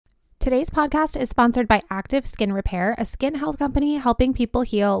Today's podcast is sponsored by Active Skin Repair, a skin health company helping people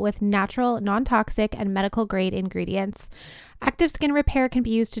heal with natural, non-toxic, and medical-grade ingredients. Active Skin Repair can be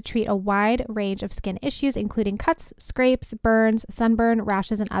used to treat a wide range of skin issues, including cuts, scrapes, burns, sunburn,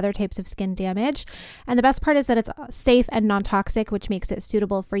 rashes, and other types of skin damage. And the best part is that it's safe and non-toxic, which makes it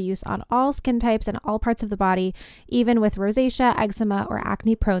suitable for use on all skin types and all parts of the body, even with rosacea, eczema, or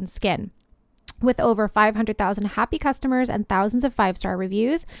acne-prone skin. With over 500,000 happy customers and thousands of 5-star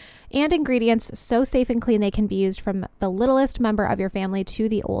reviews and ingredients so safe and clean they can be used from the littlest member of your family to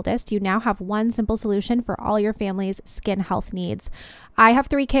the oldest, you now have one simple solution for all your family's skin health needs. I have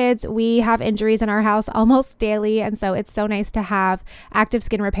 3 kids. We have injuries in our house almost daily, and so it's so nice to have Active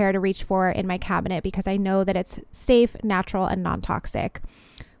Skin Repair to reach for in my cabinet because I know that it's safe, natural, and non-toxic.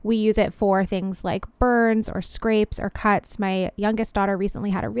 We use it for things like burns or scrapes or cuts. My youngest daughter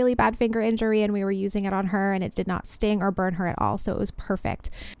recently had a really bad finger injury and we were using it on her and it did not sting or burn her at all. So it was perfect.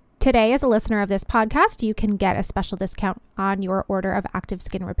 Today, as a listener of this podcast, you can get a special discount on your order of Active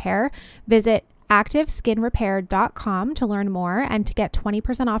Skin Repair. Visit activeskinrepair.com to learn more, and to get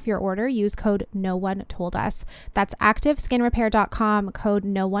 20% off your order, use code NOONETOLDUS. That's activeskinrepair.com, code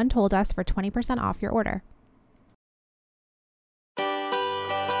NOONETOLDUS for 20% off your order.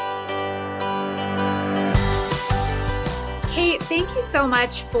 Kate, thank you so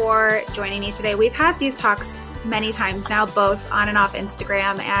much for joining me today. We've had these talks many times now, both on and off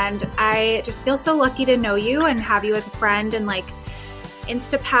Instagram, and I just feel so lucky to know you and have you as a friend and like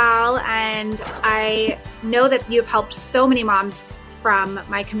Insta pal. And I know that you've helped so many moms from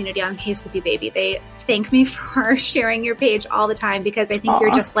my community on Hey Sleepy Baby. They thank me for sharing your page all the time because I think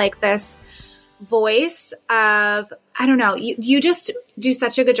you're just like this voice of, I don't know, you just do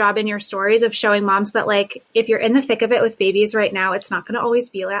such a good job in your stories of showing moms that like, if you're in the thick of it with babies right now, it's not going to always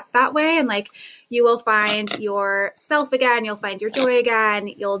be that way. And like, you will find yourself again, you'll find your joy again,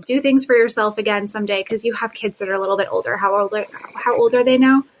 you'll do things for yourself again someday because you have kids that are a little bit older. How old are they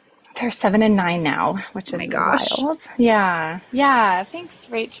now? They're 7 and 9 now, which is wild. Yeah. Thanks,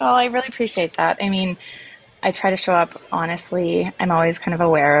 Rachel. I really appreciate that. I mean, I try to show up honestly. I'm always kind of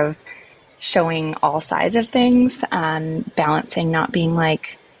aware of showing all sides of things, balancing not being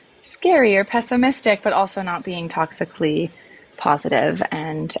like scary or pessimistic, but also not being toxically positive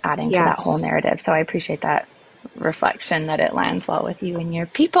and adding to that whole narrative. So I appreciate that reflection, that it lands well with you and your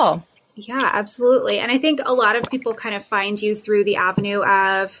people. Yeah, absolutely. And I think a lot of people kind of find you through the avenue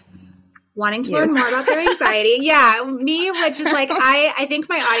of wanting to learn more about their anxiety. Yeah, me, which is like, I think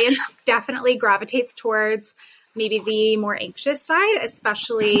my audience definitely gravitates towards maybe the more anxious side,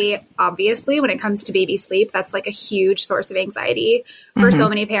 especially obviously when it comes to baby sleep. That's like a huge source of anxiety for so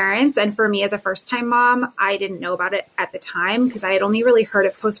many parents. And for me as a first-time mom, I didn't know about it at the time because I had only really heard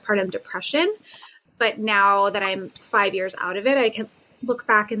of postpartum depression. But now that I'm 5 years out of it, I can look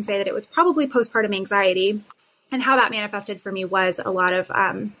back and say that it was probably postpartum anxiety. And how that manifested for me was a lot of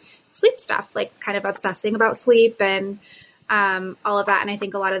sleep stuff, like kind of obsessing about sleep and all of that. And I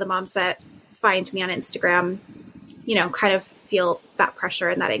think a lot of the moms that find me on Instagram, you know, kind of feel that pressure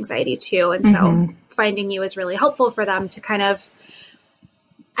and that anxiety too. And so finding you is really helpful for them to kind of,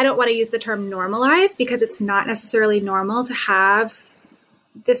 I don't want to use the term normalize because it's not necessarily normal to have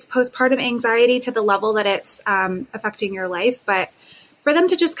this postpartum anxiety to the level that it's affecting your life, but for them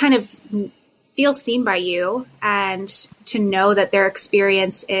to just kind of feel seen by you and to know that their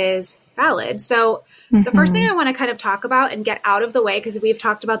experience is valid. So the first thing I want to kind of talk about and get out of the way, because we've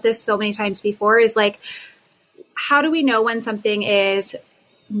talked about this so many times before, is like, how do we know when something is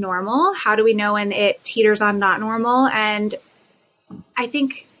normal? How do we know when it teeters on not normal? And I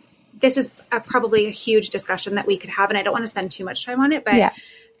think this is probably a huge discussion that we could have, and I don't want to spend too much time on it, but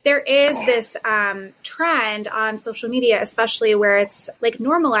there is this trend on social media, especially where it's like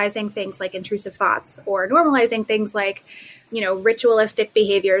normalizing things like intrusive thoughts or normalizing things like, you know, ritualistic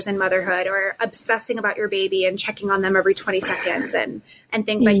behaviors in motherhood or obsessing about your baby and checking on them every 20 seconds and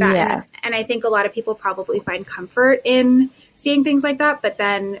things like that. Yes. And I think a lot of people probably find comfort in seeing things like that, but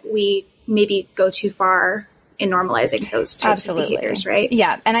then we maybe go too far in normalizing those types of behaviors, right?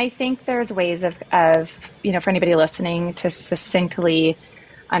 Yeah. And I think there's ways of, you know, for anybody listening to succinctly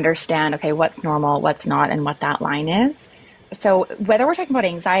understand, okay, what's normal, what's not, and what that line is. So whether we're talking about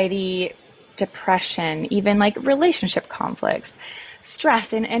anxiety, depression, even like relationship conflicts,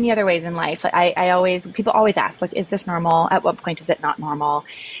 stress, in any other ways in life, people always ask, like, is this normal? At what point is it not normal?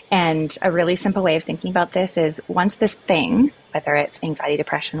 And a really simple way of thinking about this is once this thing, whether it's anxiety,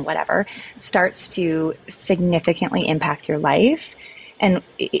 depression, whatever, starts to significantly impact your life, and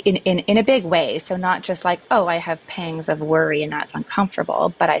in a big way. So not just like, oh, I have pangs of worry and that's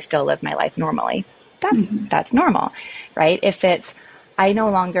uncomfortable, but I still live my life normally. That's normal, right? If it's, I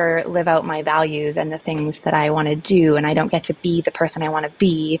no longer live out my values and the things that I want to do, and I don't get to be the person I want to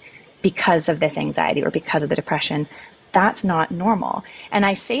be because of this anxiety or because of the depression. That's not normal. And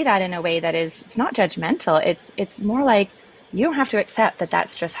I say that in a way that is, it's not judgmental. It's more like, you don't have to accept that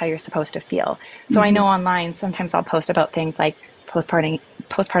that's just how you're supposed to feel. So I know online, sometimes I'll post about things like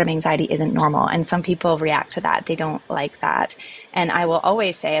postpartum anxiety isn't normal. And some people react to that. They don't like that. And I will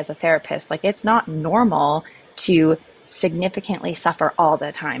always say as a therapist, like, it's not normal to significantly suffer all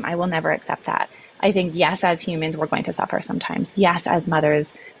the time. I will never accept that. I think, yes, as humans, we're going to suffer sometimes. Yes, as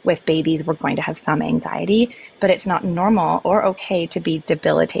mothers with babies, we're going to have some anxiety, but it's not normal or okay to be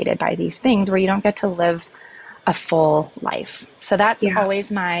debilitated by these things where you don't get to live a full life. So that's always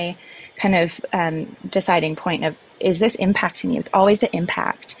my kind of deciding point of, is this impacting you? It's always the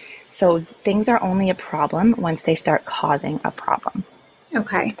impact. So things are only a problem once they start causing a problem.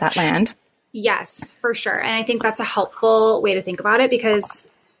 Okay. Does that land? Yes, for sure. And I think that's a helpful way to think about it because,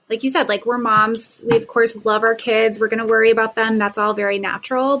 like you said, like, we're moms. We, of course, love our kids. We're going to worry about them. That's all very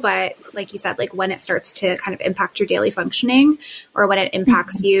natural. But like you said, like, when it starts to kind of impact your daily functioning, or when it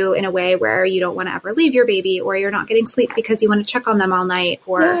impacts you in a way where you don't want to ever leave your baby, or you're not getting sleep because you want to check on them all night,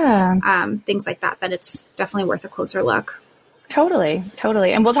 or things like that, then it's definitely worth a closer look. Totally.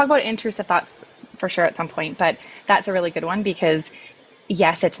 And we'll talk about intrusive thoughts for sure at some point, but that's a really good one because,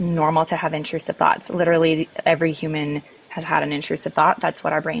 yes, it's normal to have intrusive thoughts. Literally every human has had an intrusive thought. That's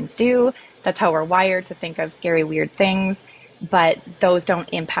what our brains do. That's how we're wired to think of scary, weird things, but those don't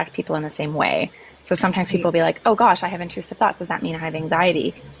impact people in the same way. So sometimes people will be like, oh gosh, I have intrusive thoughts. Does that mean I have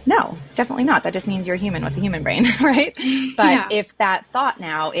anxiety? No, definitely not. That just means you're human with a human brain, right? But if that thought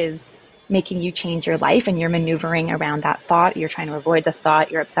now is making you change your life and you're maneuvering around that thought, you're trying to avoid the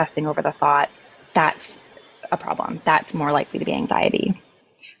thought, you're obsessing over the thought, that's a problem. That's more likely to be anxiety.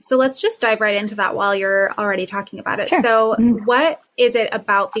 So let's just dive right into that while you're already talking about it. Sure. So what is it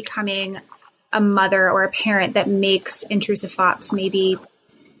about becoming a mother or a parent that makes intrusive thoughts maybe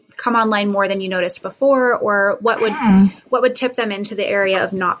come online more than you noticed before? Or what would tip them into the area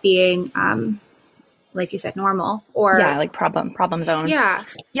of not being, like you said, normal? Or like problem zone. Yeah.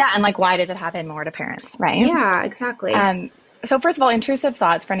 And like, why does it happen more to parents, right? Yeah, exactly. So first of all, intrusive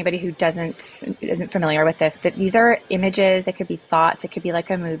thoughts, for anybody who isn't familiar with this, that these are images, it could be thoughts, it could be like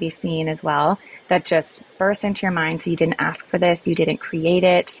a movie scene as well, that just burst into your mind. So you didn't ask for this, you didn't create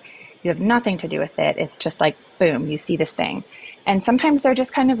it, you have nothing to do with it. It's just like, boom, you see this thing. And sometimes they're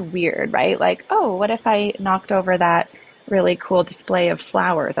just kind of weird, right? Like, oh, what if I knocked over that really cool display of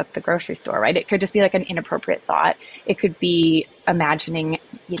flowers at the grocery store, right? It could just be like an inappropriate thought. It could be imagining,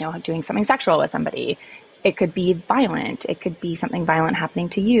 doing something sexual with somebody. It could be violent. It could be something violent happening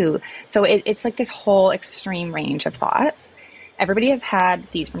to you. So it's like this whole extreme range of thoughts. Everybody has had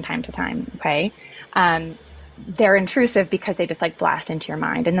these from time to time, okay? They're intrusive because they just like blast into your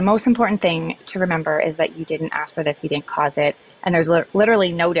mind. And the most important thing to remember is that you didn't ask for this, you didn't cause it. And there's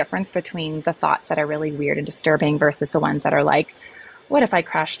literally no difference between the thoughts that are really weird and disturbing versus the ones that are like, what if I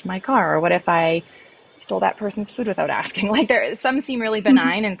crashed my car? Or what if I stole that person's food without asking? Like, some seem really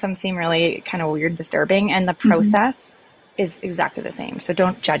benign and some seem really kind of weird, disturbing. And the process is exactly the same. So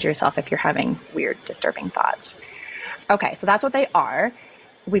don't judge yourself if you're having weird, disturbing thoughts. Okay, so that's what they are.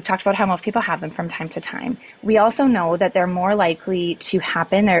 We've talked about how most people have them from time to time. We also know that they're more likely to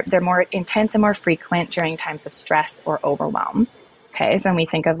happen. They're more intense and more frequent during times of stress or overwhelm. Okay, so when we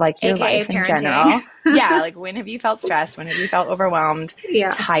think of like your AKA life in parenting. general, like when have you felt stressed? When have you felt overwhelmed,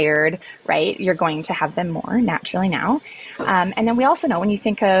 tired, right? You're going to have them more naturally now. And then we also know when you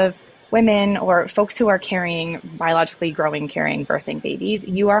think of women or folks who are biologically carrying, birthing babies,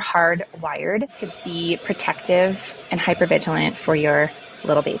 you are hardwired to be protective and hypervigilant for your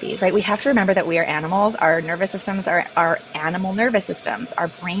little babies, right? We have to remember that we are animals. Our nervous systems are animal nervous systems. Our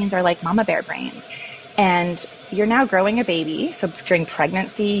brains are like mama bear brains. And you're now growing a baby. So during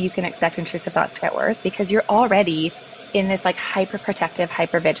pregnancy, you can expect intrusive thoughts to get worse because you're already in this like hyperprotective,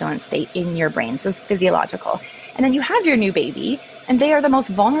 hypervigilant state in your brain. So it's physiological. And then you have your new baby and they are the most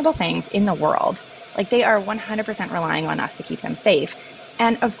vulnerable things in the world. Like, they are 100% relying on us to keep them safe.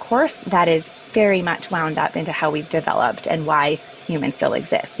 And of course, that is very much wound up into how we've developed and why humans still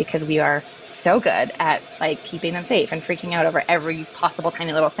exist, because we are so good at like keeping them safe and freaking out over every possible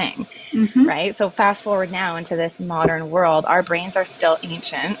tiny little thing, right? So fast forward now into this modern world, our brains are still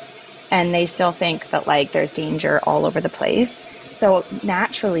ancient and they still think that like there's danger all over the place. So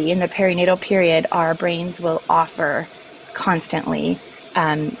naturally in the perinatal period, our brains will offer constantly,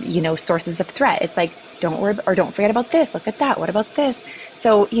 sources of threat. It's like, don't worry, or don't forget about this. Look at that. What about this?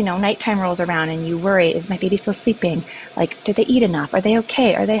 So, nighttime rolls around and you worry, is my baby still sleeping? Like, did they eat enough? Are they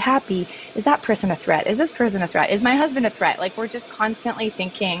okay? Are they happy? Is that person a threat? Is this person a threat? Is my husband a threat? Like, we're just constantly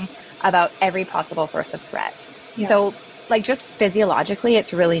thinking about every possible source of threat. Yeah. So, like, just physiologically,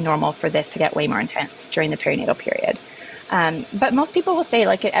 it's really normal for this to get way more intense during the perinatal period. But most people will say,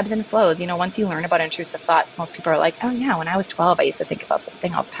 like, it ebbs and flows. Once you learn about intrusive thoughts, most people are like, oh yeah, when I was 12, I used to think about this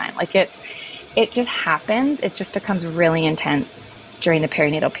thing all the time. Like, it just happens. It just becomes really intense during the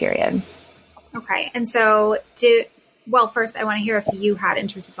perinatal period. Okay. And so first I want to hear if you had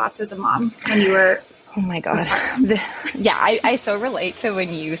intrusive thoughts as a mom when you were. Oh my God. Yeah. I so relate to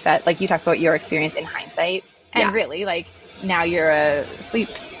when you said, like, you talked about your experience in hindsight, and really, like, now you're a sleep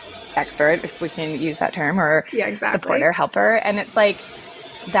expert, if we can use that term, or supporter, helper. And it's like,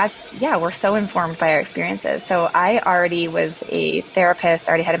 we're so informed by our experiences. So I already was a therapist,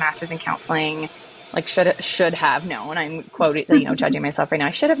 already had a master's in counseling, like should have known. I'm quoting, judging myself right now.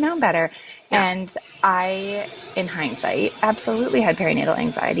 I should have known better. Yeah. And I, in hindsight, absolutely had perinatal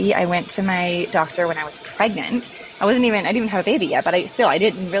anxiety. I went to my doctor when I was pregnant. I didn't even have a baby yet, but I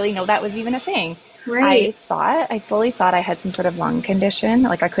didn't really know that was even a thing. Right. I fully thought I had some sort of lung condition.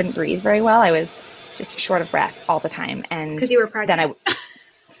 Like, I couldn't breathe very well. I was just short of breath all the time. And because you were pregnant. Then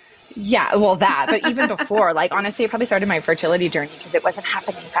yeah, well, that, but even before, like, honestly, it probably started my fertility journey because it wasn't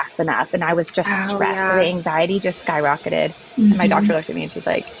happening fast enough. And I was just stressed. Yeah. So the anxiety just skyrocketed. Mm-hmm. And my doctor looked at me and she's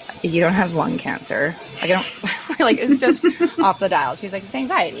like, you don't have lung cancer. Like, I don't, like, it's just off the dial. She's like, it's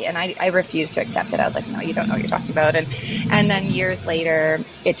anxiety. And I refused to accept it. I was like, no, you don't know what you're talking about. And then years later,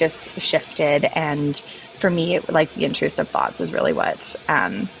 it just shifted. And for me, like, the intrusive thoughts is really what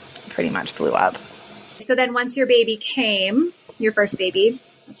pretty much blew up. So then once your baby came, your first baby,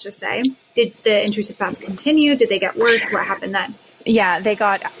 let's just say, did the intrusive thoughts continue? Did they get worse? What happened then? Yeah, they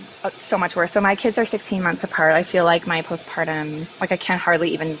got so much worse. So my kids are 16 months apart. I feel like my postpartum, like, I can't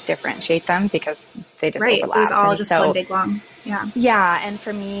hardly even differentiate them because they just overlapped. It was all just one big long. Yeah. Yeah. And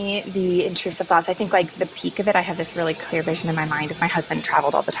for me, the intrusive thoughts, I think, like, the peak of it, I have this really clear vision in my mind of my husband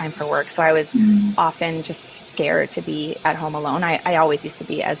traveled all the time for work. So I was often just scared to be at home alone. I always used to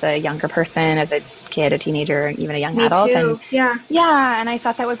be, as a younger person, as a kid, a teenager, even a young adult. Me too. And yeah. And I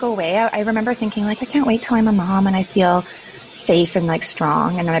thought that would go away. I remember thinking, like, I can't wait till I'm a mom and I feel safe and, like,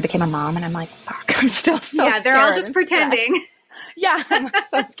 strong. And then I became a mom and I'm like, fuck, I'm still so scared. They're all just pretending. Yeah, I'm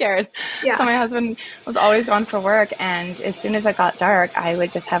so scared. Yeah. So my husband was always gone for work. And as soon as it got dark, I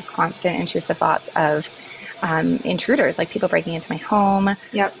would just have constant intrusive thoughts of intruders, like people breaking into my home.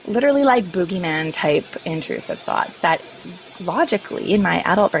 Yep. Literally, like, boogeyman type intrusive thoughts that logically in my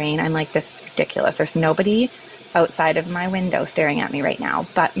adult brain, I'm like, this is ridiculous. There's nobody outside of my window staring at me right now.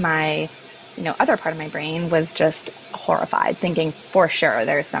 But my other part of my brain was just horrified, thinking for sure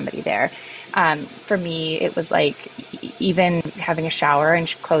there's somebody there. For me, it was like even having a shower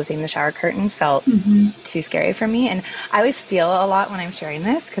and closing the shower curtain felt too scary for me. And I always feel a lot when I'm sharing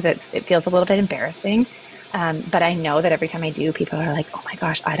this because it feels a little bit embarrassing. But I know that every time I do, people are like, oh my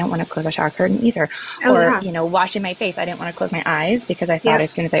gosh, I don't want to close a shower curtain either. Washing my face, I didn't want to close my eyes because I thought as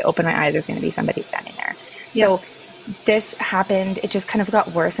soon as I open my eyes, there's going to be somebody standing there. Yeah. So this happened, it just kind of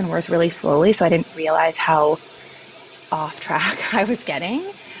got worse and worse really slowly. So I didn't realize how off track I was getting.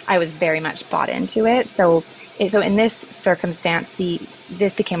 I was very much bought into it. So in this circumstance,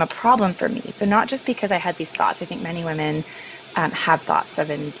 this became a problem for me. So not just because I had these thoughts. I think many women have thoughts of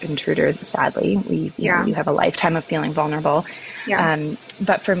intruders, sadly. You have a lifetime of feeling vulnerable. Yeah.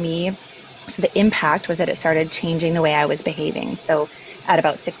 But for me, so the impact was that it started changing the way I was behaving. So at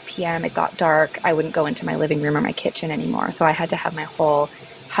about 6 p.m., it got dark. I wouldn't go into my living room or my kitchen anymore. So I had to have my whole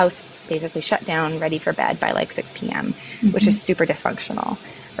house basically shut down, ready for bed by like 6 p.m., which is super dysfunctional,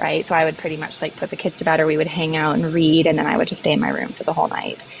 right? So I would pretty much like put the kids to bed, or we would hang out and read, and then I would just stay in my room for the whole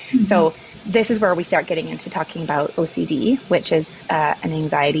night. So this is where we start getting into talking about OCD, which is an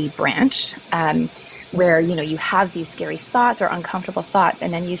anxiety branch, where, you have these scary thoughts or uncomfortable thoughts,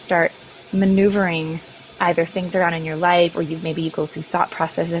 and then you start maneuvering either things around in your life, or maybe you go through thought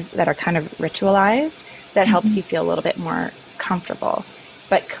processes that are kind of ritualized that helps you feel a little bit more comfortable,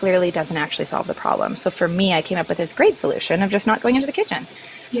 but clearly doesn't actually solve the problem. So for me, I came up with this great solution of just not going into the kitchen.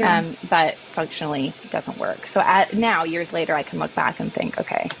 Yeah. But functionally it doesn't work. So now, years later, I can look back and think,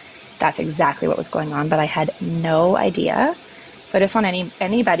 okay, that's exactly what was going on, but I had no idea. So I just want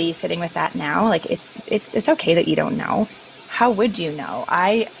anybody sitting with that now, like, it's okay that you don't know. How would you know?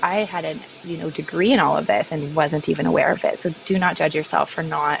 I had a degree in all of this and wasn't even aware of it. So do not judge yourself for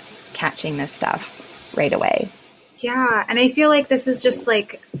not catching this stuff right away. Yeah. And I feel like this is just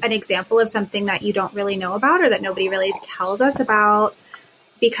like an example of something that you don't really know about, or that nobody really tells us about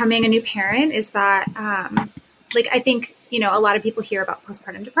becoming a new parent, is that like, I think, a lot of people hear about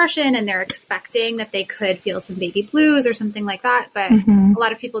postpartum depression and they're expecting that they could feel some baby blues or something like that. But a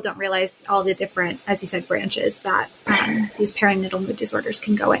lot of people don't realize all the different, as you said, branches that these perinatal mood disorders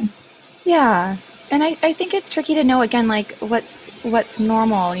can go in. Yeah. And I think it's tricky to know, again, like what's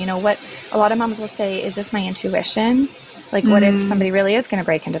normal, what a lot of moms will say, is this my intuition? Like, what if somebody really is going to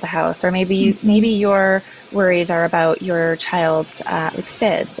break into the house? Or maybe your worries are about your child's like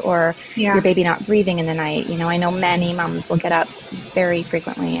SIDS or your baby not breathing in the night. I know many moms will get up very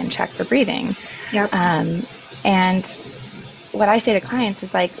frequently and check for breathing. Yep. And what I say to clients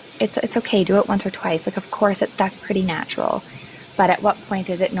is like, it's okay, do it once or twice. Like, of course, that's pretty natural. But at what point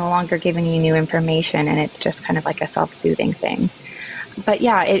is it no longer giving you new information and it's just kind of like a self-soothing thing? But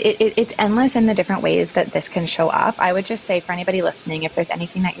yeah, it's endless in the different ways that this can show up. I would just say, for anybody listening, if there's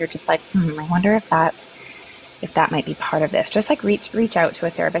anything that you're just like, I wonder if that might be part of this, just like reach out to a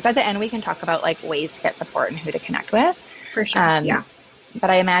therapist. At the end, we can talk about like ways to get support and who to connect with. For sure. Yeah. But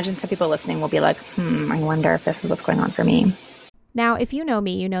I imagine some people listening will be like, I wonder if this is what's going on for me. Now, if you know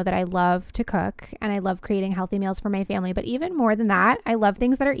me, you know that I love to cook and I love creating healthy meals for my family. But even more than that, I love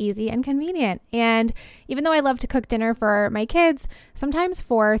things that are easy and convenient. And even though I love to cook dinner for my kids, sometimes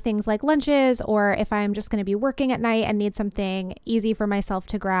for things like lunches, or if I'm just going to be working at night and need something easy for myself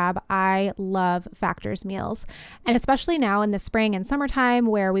to grab, I love Factor's meals. And especially now in the spring and summertime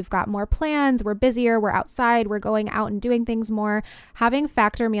where we've got more plans, we're busier, we're outside, we're going out and doing things more, having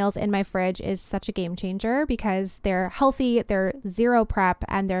Factor meals in my fridge is such a game changer because they're healthy, they're zero prep,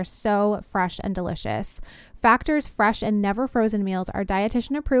 and they're so fresh and delicious. Factor's fresh and never frozen meals are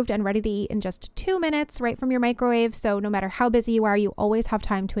dietitian approved and ready to eat in just 2 minutes right from your microwave. So no matter how busy you are, you always have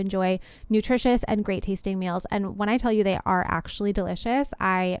time to enjoy nutritious and great tasting meals. And when I tell you they are actually delicious,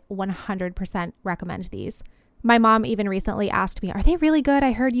 I 100% recommend these. My mom even recently asked me, are they really good?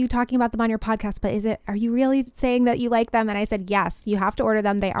 I heard you talking about them on your podcast, but are you really saying that you like them? And I said, yes, you have to order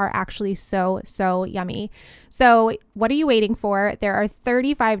them. They are actually so, so yummy. So what are you waiting for? There are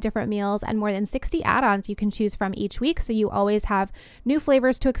 35 different meals and more than 60 add-ons you can choose from each week. So you always have new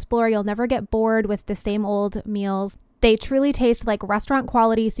flavors to explore. You'll never get bored with the same old meals. They truly taste like restaurant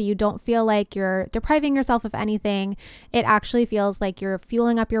quality, so you don't feel like you're depriving yourself of anything. It actually feels like you're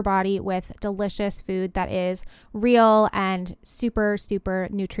fueling up your body with delicious food that is real and super, super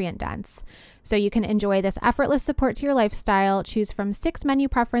nutrient dense. So you can enjoy this effortless support to your lifestyle, choose from 6 menu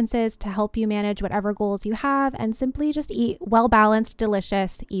preferences to help you manage whatever goals you have, and simply just eat well-balanced,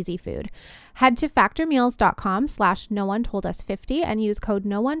 delicious, easy food. Head to factormeals.com/no-one-told-us-50 and use code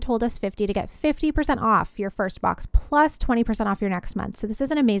no-one-told-us-50 to get 50% off your first box plus 20% off your next month. So this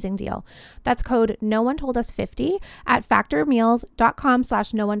is an amazing deal. That's code no-one-told-us-50 at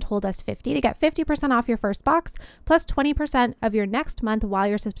factormeals.com/no-one-told-us-50 to get 50% off your first box plus 20% of your next month while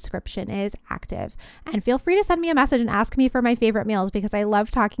your subscription is active. And feel free to send me a message and ask me for my favorite meals because I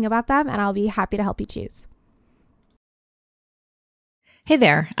love talking about them and I'll be happy to help you choose. Hey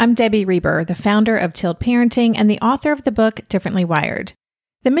there, I'm Debbie Reber, the founder of Tilt Parenting and the author of the book Differently Wired.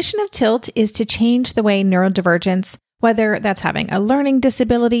 The mission of Tilt is to change the way neurodivergence, whether that's having a learning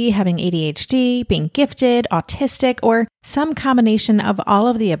disability, having ADHD, being gifted, autistic, or some combination of all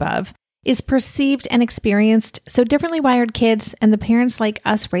of the above, is perceived and experienced so differently wired kids and the parents like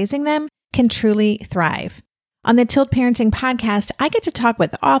us raising them can truly thrive. On the Tilt Parenting podcast, I get to talk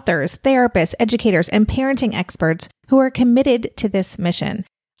with authors, therapists, educators, and parenting experts who are committed to this mission.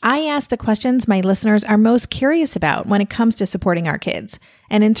 I ask the questions my listeners are most curious about when it comes to supporting our kids.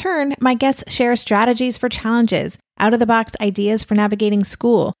 And in turn, my guests share strategies for challenges, out-of-the-box ideas for navigating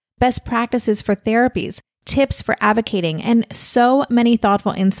school, best practices for therapies, tips for advocating, and so many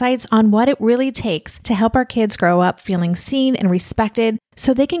thoughtful insights on what it really takes to help our kids grow up feeling seen and respected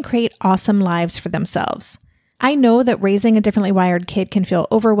so they can create awesome lives for themselves. I know that raising a differently wired kid can feel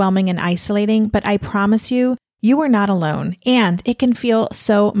overwhelming and isolating, but I promise you, you are not alone, and it can feel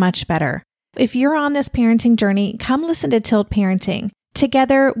so much better. If you're on this parenting journey, come listen to Tilt Parenting.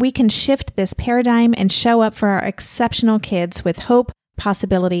 Together, we can shift this paradigm and show up for our exceptional kids with hope,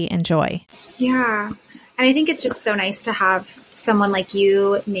 possibility, and joy. Yeah. And I think it's just so nice to have someone like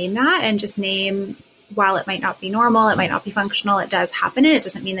you name that and just name, while it might not be normal, it might not be functional, it does happen. And it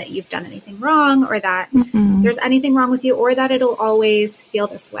doesn't mean that you've done anything wrong or that there's anything wrong with you or that it'll always feel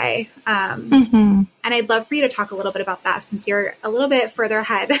this way. And I'd love for you to talk a little bit about that since you're a little bit further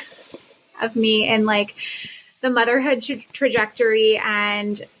ahead of me in like the motherhood trajectory.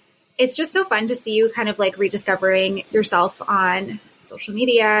 And it's just so fun to see you kind of like rediscovering yourself on social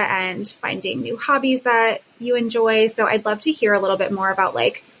media and finding new hobbies that you enjoy. So I'd love to hear a little bit more about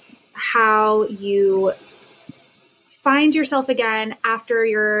like how you find yourself again after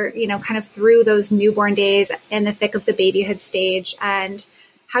you're, you know, kind of through those newborn days in the thick of the babyhood stage, and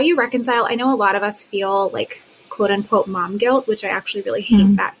how you reconcile. I know a lot of us feel like quote unquote mom guilt, which I actually really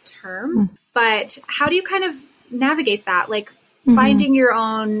hate that term, but how do you kind of navigate that? Like finding your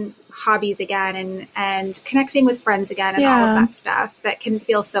own hobbies again and connecting with friends again and all of that stuff that can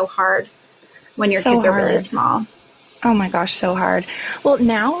feel so hard when your kids are really small. Oh my gosh, so hard. Well,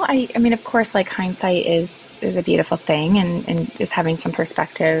 now I mean, of course, like hindsight is a beautiful thing, and is having some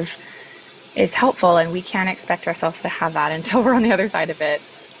perspective is helpful, and we can't expect ourselves to have that until we're on the other side of it.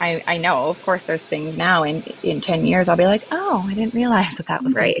 I know, of course, there's things now in 10 years, I'll be like, oh, I didn't realize that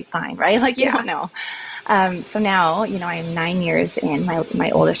was going to be fine, right? Like, you don't know. So now, you know, I'm 9 years in, my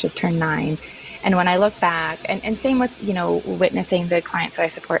oldest just turned 9. And when I look back, and same with, you know, witnessing the clients that I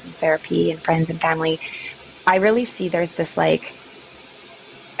support in therapy and friends and family, I really see there's this like,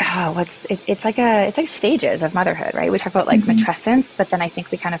 it's like stages of motherhood, right? We talk about like matrescence, but then I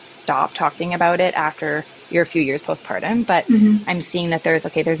think we kind of stop talking about it after you're a few years postpartum. But I'm seeing that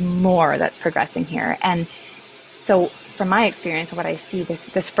there's more that's progressing here. And so from my experience, what I see,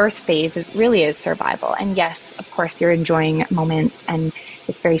 this first phase really is survival. And yes, of course, you're enjoying moments, and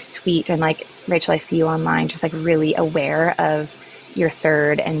it's very sweet. And like Rachel, I see you online, just like really aware of your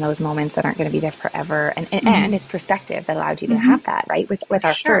third and those moments that aren't going to be there forever. And it's perspective that allowed you to have that, right? With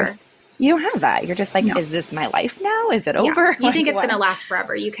our first, you don't have that. You're just like, is this my life now? Is it over? You think it's going to last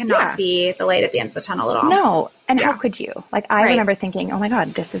forever. You cannot see the light at the end of the tunnel at all. No. And how could you? Like, I remember thinking, oh my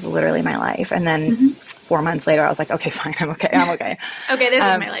God, this is literally my life. And then 4 months later, I was like, okay, fine. I'm okay. Okay. This is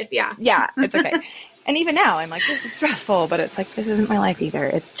my life. Yeah. Yeah, it's okay. And even now I'm like, this is stressful, but it's like, this isn't my life either.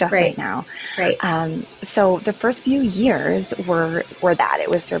 It's just right now. Right. So the first few years were that. It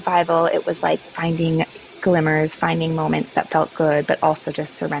was survival. It was like finding glimmers, finding moments that felt good, but also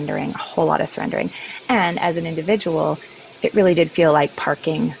just surrendering, a whole lot of surrendering. And as an individual, it really did feel like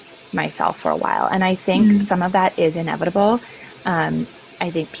parking myself for a while. And I think some of that is inevitable. I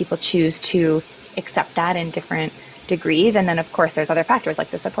think people choose to accept that in different degrees. And then of course there's other factors like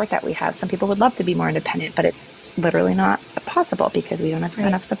the support that we have. Some people would love to be more independent, but it's literally not possible because we don't have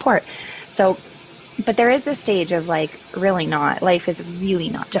enough support. So, but there is this stage of like, really not, life is really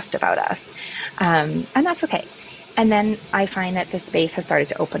not just about us. And that's okay. And then I find that the space has started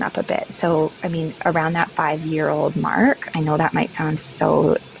to open up a bit. So, I mean, around that 5-year-old mark, I know that might sound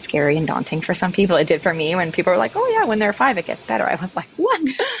so scary and daunting for some people. It did for me when people were like, oh yeah, when they're 5, it gets better. I was like, what?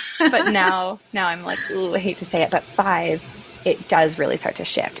 But now I'm like, ooh, I hate to say it, but 5, it does really start to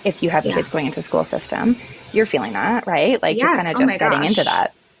shift. If you have kids going into school system, you're feeling that, right? Like you're kind of just getting into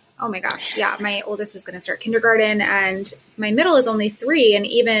that. Oh my gosh. Yeah. My oldest is going to start kindergarten and my middle is only 3. And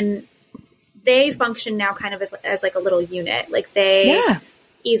even they function now kind of as like a little unit. Like they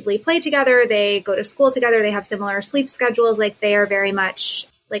easily play together. They go to school together. They have similar sleep schedules. Like they are very much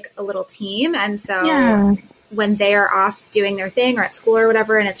like a little team. And so when they are off doing their thing or at school or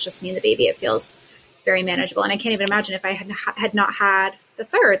whatever, and it's just me and the baby, it feels very manageable. And I can't even imagine if I had not had the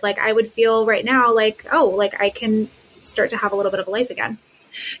third, like I would feel right now like, oh, like I can start to have a little bit of a life again.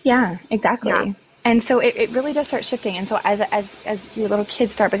 Yeah, exactly. Yeah. And so it really does start shifting. And so as your little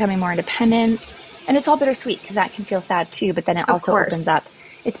kids start becoming more independent, and it's all bittersweet because that can feel sad too, but then it also opens up.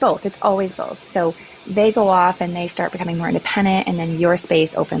 It's both. It's always both. So they go off and they start becoming more independent, and then your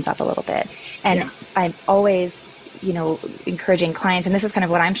space opens up a little bit. And I'm always, you know, encouraging clients, and this is kind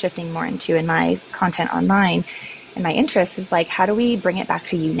of what I'm shifting more into in my content online and my interest is like, how do we bring it back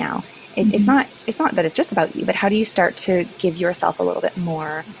to you now? It's not that it's just about you, but how do you start to give yourself a little bit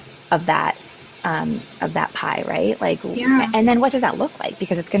more of that pie, right? Like, and then what does that look like?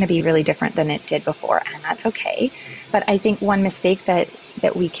 Because it's going to be really different than it did before, and that's okay. But I think one mistake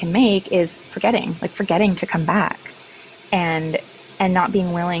that we can make is forgetting to come back and not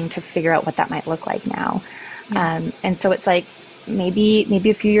being willing to figure out what that might look like now. And so it's like, maybe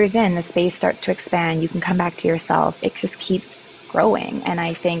a few years in, the space starts to expand. You can come back to yourself. It just keeps growing. And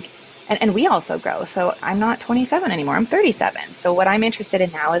I think, and we also grow. So I'm not 27 anymore. I'm 37. So what I'm interested in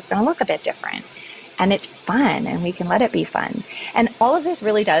now is going to look a bit different. And it's fun, and we can let it be fun. And all of this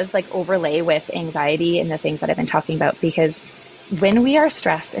really does like overlay with anxiety and the things that I've been talking about, because when we are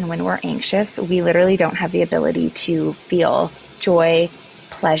stressed and when we're anxious, we literally don't have the ability to feel joy,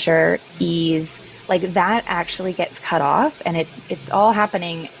 pleasure, ease. Like that actually gets cut off, and it's all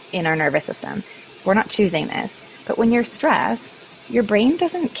happening in our nervous system. We're not choosing this. But when you're stressed, your brain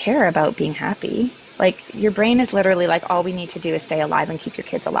doesn't care about being happy. Like your brain is literally like, all we need to do is stay alive and keep your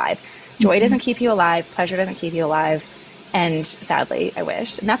kids alive. Joy doesn't keep you alive. Pleasure doesn't keep you alive. And sadly, I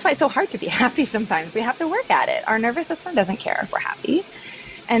wish. And that's why it's so hard to be happy sometimes. We have to work at it. Our nervous system doesn't care if we're happy.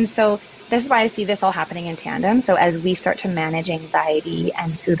 And so this is why I see this all happening in tandem. So as we start to manage anxiety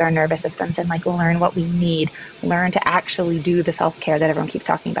and soothe our nervous systems and like learn what we need, learn to actually do the self-care that everyone keeps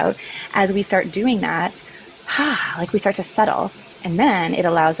talking about, as we start doing that, like we start to settle, and then it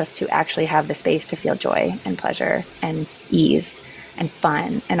allows us to actually have the space to feel joy and pleasure and ease and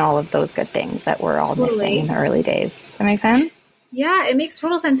fun and all of those good things that we're all missing in the early days. Does that make sense? Yeah, it makes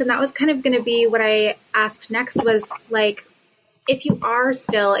total sense. And that was kind of going to be what I asked next, was like, if you are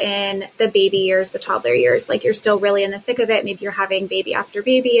still in the baby years, the toddler years, like you're still really in the thick of it, maybe you're having baby after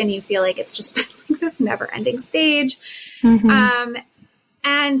baby and you feel like it's just been like this never ending stage. Mm-hmm.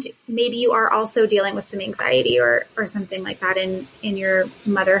 And maybe you are also dealing with some anxiety or something like that in your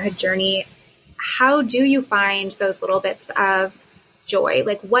motherhood journey. How do you find those little bits of joy?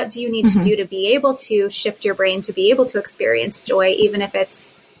 Like, what do you need to do to be able to shift your brain to be able to experience joy, even if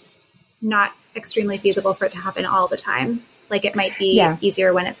it's not extremely feasible for it to happen all the time? Like, it might be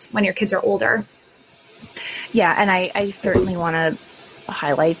easier when your kids are older. Yeah. And I certainly want to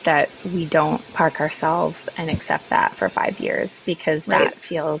highlight that we don't park ourselves and accept that for 5 years, because that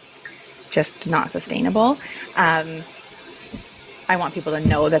feels just not sustainable. I want people to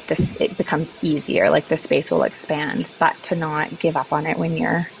know that it becomes easier, like the space will expand, but to not give up on it when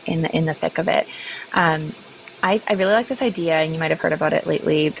you're in the thick of it. I really like this idea, and you might have heard about it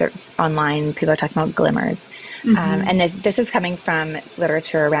lately. Online, people are talking about glimmers. And this is coming from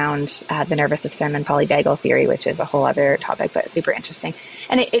literature around the nervous system and polyvagal theory, which is a whole other topic, but super interesting.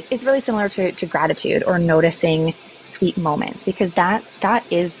 And it's really similar to gratitude or noticing sweet moments, because that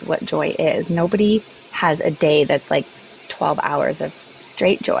is what joy is. Nobody has a day that's like 12 hours of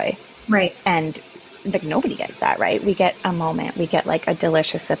straight joy. Right. And like nobody gets that, right? We get a moment, we get like a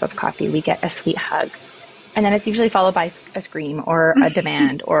delicious sip of coffee, we get a sweet hug. And then it's usually followed by a scream or a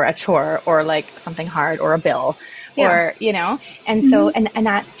demand or a chore or like something hard or a bill or, and so, and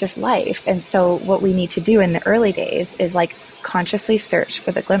that's just life. And so what we need to do in the early days is like consciously search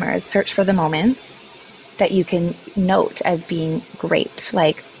for the glimmers, search for the moments that you can note as being great.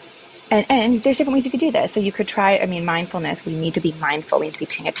 Like, and there's different ways you could do this. So you could try, mindfulness, we need to be mindful. We need to be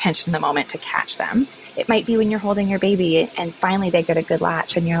paying attention in the moment to catch them. It might be when you're holding your baby and finally they get a good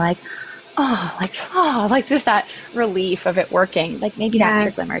latch and you're like, like just that relief of it working. Like maybe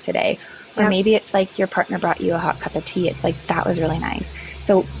that's your glimmer today. Or maybe it's like your partner brought you a hot cup of tea. It's like, that was really nice.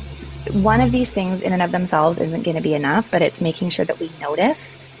 So one of these things in and of themselves isn't going to be enough, but it's making sure that we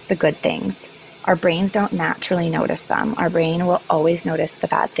notice the good things. Our brains don't naturally notice them. Our brain will always notice the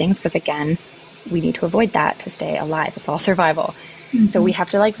bad things because, again, we need to avoid that to stay alive. It's all survival. So we have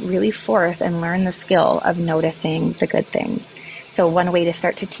to like really force and learn the skill of noticing the good things. So one way to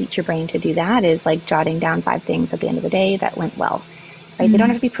start to teach your brain to do that is like jotting down 5 things at the end of the day that went well, right? They don't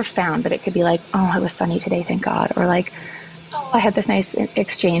have to be profound, but it could be like, oh, it was sunny today, thank God. Or like, oh, I had this nice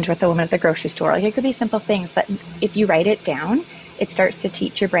exchange with the woman at the grocery store. Like it could be simple things, but if you write it down, it starts to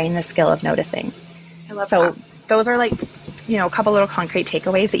teach your brain the skill of noticing. I love that. Those are like, a couple little concrete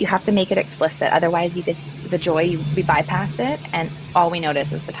takeaways, but you have to make it explicit. Otherwise the joy, we bypass it and all we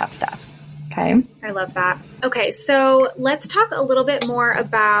notice is the tough stuff. Okay. I love that. Okay. So let's talk a little bit more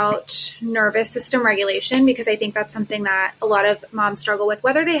about nervous system regulation, because I think that's something that a lot of moms struggle with,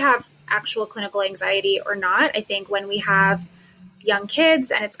 whether they have actual clinical anxiety or not. I think when we have young kids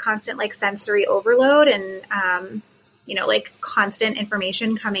and it's constant like sensory overload and, like constant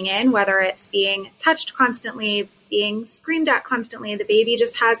information coming in, whether it's being touched constantly, being screamed at constantly, the baby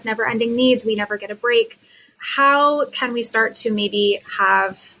just has never ending needs. We never get a break. How can we start to maybe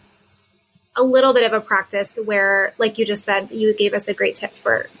have a little bit of a practice where, like you just said, you gave us a great tip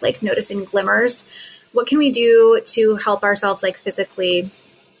for like noticing glimmers. What can we do to help ourselves like physically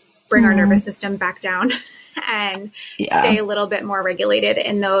bring our nervous system back down and stay a little bit more regulated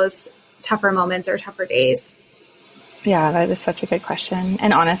in those tougher moments or tougher days? Yeah, that is such a good question.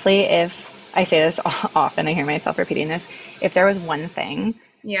 And honestly, if I say this often, I hear myself repeating this, if there was one thing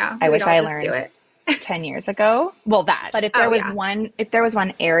I wish I learned 10 years ago, but if there was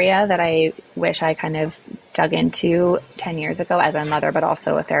one area that I wish I kind of dug into 10 years ago as a mother, but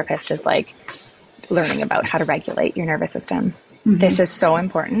also a therapist, is like learning about how to regulate your nervous system. This is so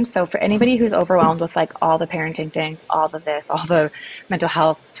important. So for anybody who's overwhelmed with like all the parenting things, all of this, all the mental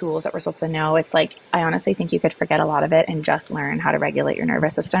health tools that we're supposed to know, it's like, I honestly think you could forget a lot of it and just learn how to regulate your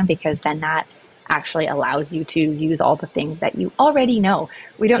nervous system, because then that actually allows you to use all the things that you already know.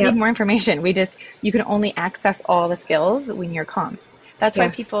 We don't need more information. You can only access all the skills when you're calm. That's why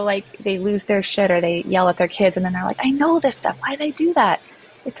people they lose their shit or they yell at their kids and then they're like, I know this stuff. Why did I do that?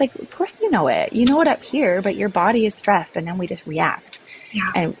 It's like, of course you know it. You know it up here, but your body is stressed and then we just react.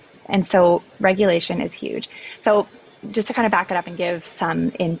 Yeah. And so regulation is huge. So just to kind of back it up and give some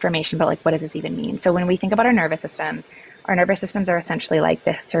information about like, what does this even mean? So when we think about our nervous systems are essentially like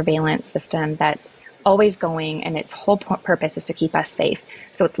the surveillance system that's always going, and its whole purpose is to keep us safe.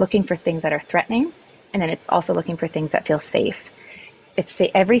 So it's looking for things that are threatening, and then it's also looking for things that feel safe.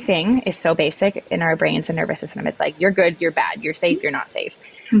 Everything is so basic in our brains and nervous system. It's like, you're good, you're bad, you're safe, you're not safe.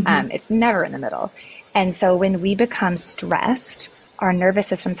 It's never in the middle. And so when we become stressed, our nervous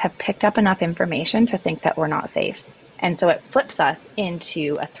systems have picked up enough information to think that we're not safe. And so it flips us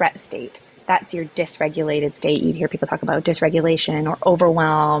into a threat state. That's your dysregulated state. You hear people talk about dysregulation or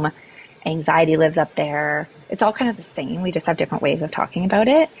overwhelm. Anxiety lives up there. It's all kind of the same. We just have different ways of talking about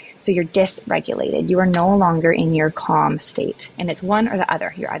it. So you're dysregulated. You are no longer in your calm state. And it's one or the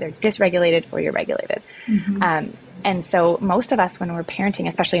other. You're either dysregulated or you're regulated. And so most of us, when we're parenting,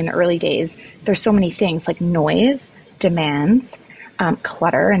 especially in the early days, there's so many things like noise, demands,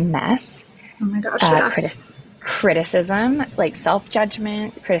 clutter and mess. Oh my gosh, yes. Criticism, like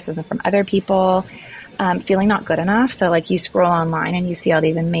self-judgment, criticism from other people, feeling not good enough. So like you scroll online and you see all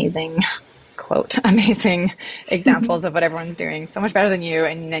these amazing, quote, amazing examples of what everyone's doing so much better than you.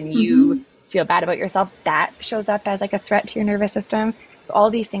 And then you feel bad about yourself. That shows up as like a threat to your nervous system. So all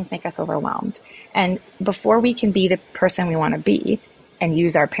these things make us overwhelmed. And before we can be the person we want to be and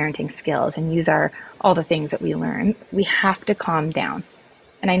use our parenting skills and use all the things that we learn, we have to calm down.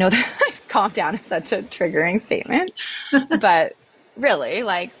 And I know that calm down is such a triggering statement, but really,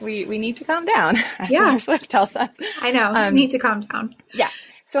 like, we need to calm down, as Taylor Swift tells us. I know, we need to calm down. Yeah.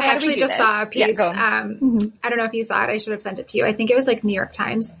 So I actually just saw a piece. Yeah, I don't know if you saw it. I should have sent it to you. I think it was like New York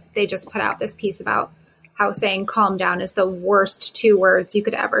Times. They just put out this piece about how saying calm down is the worst 2 words you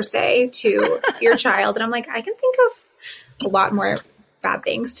could ever say to your child. And I'm like, I can think of a lot more bad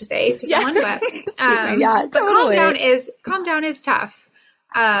things to say to someone, but totally. calm down is tough.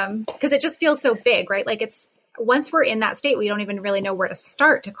 Because it just feels so big, right? Like once we're in that state, we don't even really know where to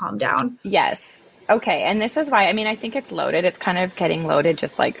start to calm down. Yes. Okay. And this is why, I mean, I think it's loaded. It's kind of getting loaded,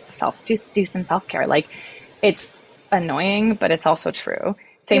 just like do some self-care. Like, it's annoying, but it's also true.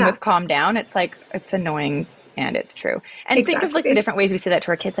 Same with calm down. It's like, it's annoying and it's true. And think of like the different ways we say that to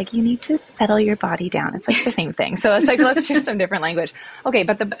our kids. Like, you need to settle your body down. It's like the same thing. So it's like, let's choose some different language. Okay.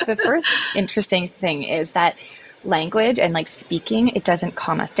 But the first interesting thing is that language and like speaking, it doesn't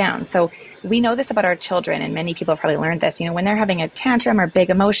calm us down. So we know this about our children, and many people have probably learned this, when they're having a tantrum or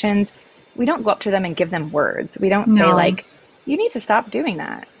big emotions, we don't go up to them and give them words. We don't say like, you need to stop doing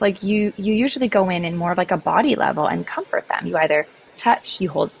that. Like you usually go in more of like a body level and comfort them. You either touch, you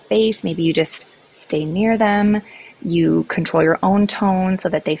hold space, maybe you just stay near them, you control your own tone so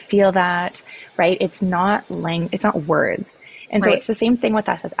that they feel that, right? It's not it's not words. And so it's the same thing with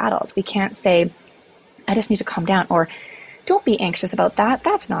us as adults. We can't say, I just need to calm down, or don't be anxious about that.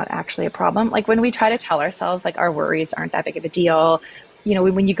 That's not actually a problem. Like when we try to tell ourselves like our worries aren't that big of a deal,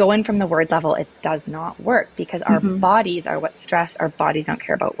 when you go in from the word level, it does not work, because our bodies are what's stressed. Our bodies don't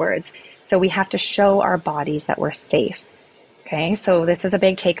care about words. So we have to show our bodies that we're safe. Okay. So this is a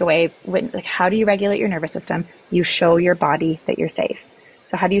big takeaway. How do you regulate your nervous system? You show your body that you're safe.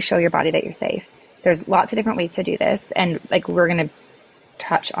 So how do you show your body that you're safe? There's lots of different ways to do this. And like, we're going to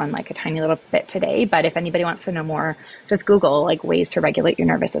touch on like a tiny little bit today, but if anybody wants to know more, just Google like ways to regulate your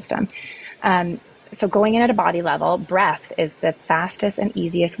nervous system. So going in at a body level, breath is the fastest and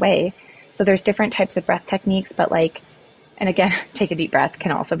easiest way. So there's different types of breath techniques, but like, and again, take a deep breath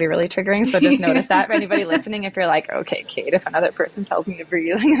can also be really triggering. So just notice that for anybody listening, if you're like, okay, Kate, if another person tells me to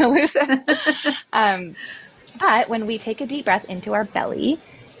breathe, I'm going to lose it. But when we take a deep breath into our belly,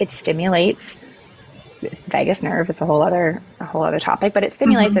 it stimulates vagus nerve. It's a whole other topic, but it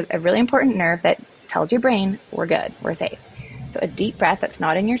stimulates a really important nerve that tells your brain we're good, we're safe. So a deep breath that's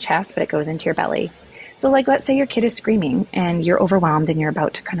not in your chest, but it goes into your belly. So like, let's say your kid is screaming and you're overwhelmed and you're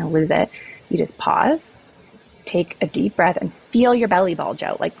about to kind of lose it. You just pause, take a deep breath, and feel your belly bulge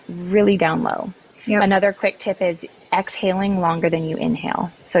out, like really down low. Yep. Another quick tip is exhaling longer than you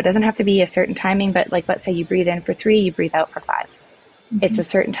inhale. So it doesn't have to be a certain timing, but like, let's say you breathe in for 3, you breathe out for 5. It's a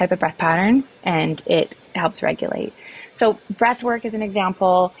certain type of breath pattern, and it helps regulate. So breath work is an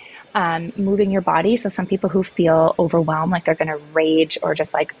example. Moving your body. So some people who feel overwhelmed, like they're going to rage or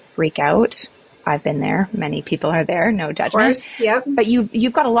just like freak out. I've been there. Many people are there. No judgment. Of course, yep. But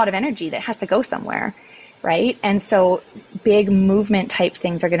you've got a lot of energy that has to go somewhere, right? And so big movement type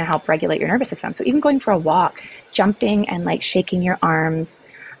things are going to help regulate your nervous system. So even going for a walk, jumping and like shaking your arms,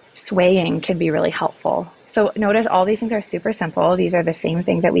 swaying can be really helpful. So notice all these things are super simple. These are the same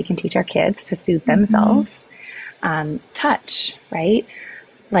things that we can teach our kids to soothe themselves. Touch, right?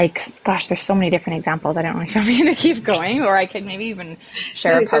 like, gosh, there's so many different examples. I don't know if I'm going to keep going, or I could maybe even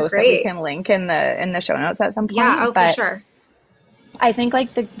share a post that we can link in the show notes at some point. Yeah, for sure. I think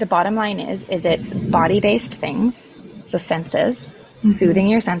like the bottom line is it's body-based things. So senses, soothing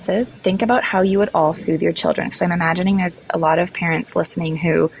your senses. Think about how you would all soothe your children. Because I'm imagining there's a lot of parents listening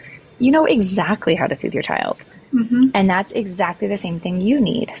who, you know exactly how to soothe your child. And that's exactly the same thing you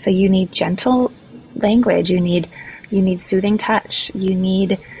need. So you need gentle language. You need soothing touch. You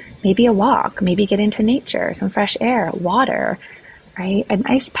need maybe a walk, maybe get into nature, some fresh air, water, right? An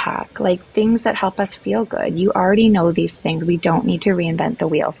ice pack, like things that help us feel good. You already know these things. We don't need to reinvent the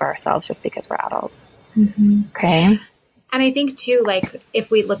wheel for ourselves just because we're adults. Okay. And I think too, like if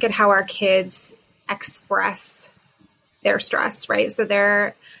we look at how our kids express their stress, right? So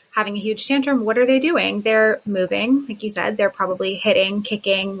they're having a huge tantrum. What are they doing? They're moving. Like you said, they're probably hitting,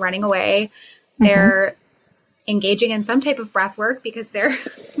 kicking, running away. They're engaging in some type of breath work because they're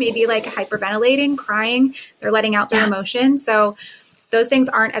maybe like hyperventilating, crying. They're letting out their emotions. So those things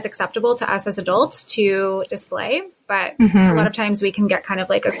aren't as acceptable to us as adults to display. But a lot of times we can get kind of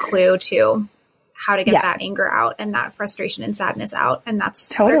like a clue to how to get that anger out and that frustration and sadness out. And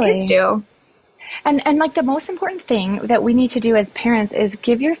that's what our kids do. And like the most important thing that we need to do as parents is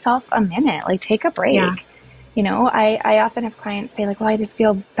give yourself a minute, like take a break. Yeah. You know, I often have clients say like, well, I just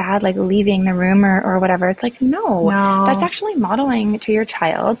feel bad, like leaving the room or whatever. It's like, no, that's actually modeling to your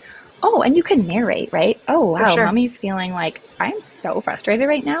child. Oh, and you can narrate, right? Oh, wow, mommy's feeling like I'm so frustrated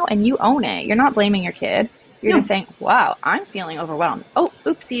right now. And you own it. You're not blaming your kid. You're just saying, wow, I'm feeling overwhelmed. Oh,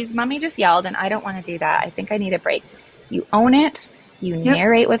 oopsies, mommy just yelled and I don't want to do that. I think I need a break. You own it. You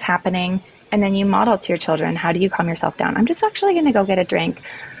narrate what's happening. And then you model to your children, how do you calm yourself down? I'm just actually going to go get a drink.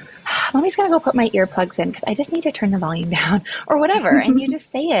 Mommy's going to go put my earplugs in because I just need to turn the volume down or whatever. And you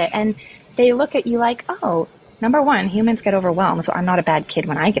just say it. And they look at you like, oh, number one, humans get overwhelmed. So I'm not a bad kid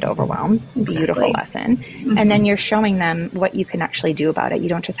when I get overwhelmed. Beautiful lesson. And then you're showing them what you can actually do about it. You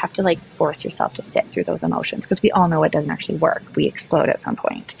don't just have to like force yourself to sit through those emotions because we all know it doesn't actually work. We explode at some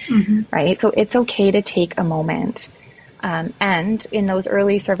point, right? So it's okay to take a moment. And in those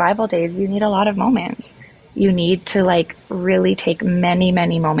early survival days, you need a lot of moments. You need to like really take many,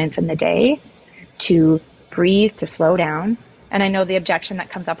 many moments in the day to breathe, to slow down. And I know the objection that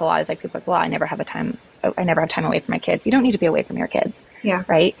comes up a lot is like people are like, well, I never have time away from my kids. You don't need to be away from your kids. Yeah.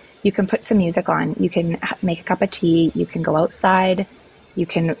 Right. You can put some music on, you can make a cup of tea, you can go outside, you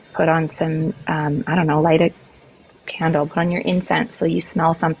can put on some, light a candle, put on your incense so you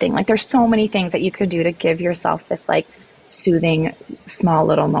smell something. Like there's so many things that you could do to give yourself this like soothing, small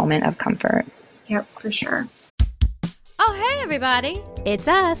little moment of comfort. Yep, for sure. Oh, hey, everybody. It's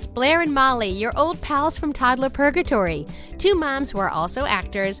us, Blair and Molly, your old pals from Toddler Purgatory. Two moms who are also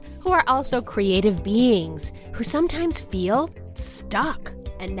actors, who are also creative beings, who sometimes feel stuck.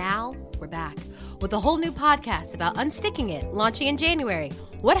 And now we're back with a whole new podcast about unsticking it, launching in January.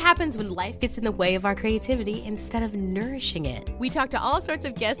 What happens when life gets in the way of our creativity instead of nourishing it? We talk to all sorts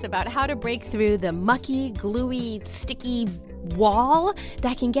of guests about how to break through the mucky, gluey, sticky wall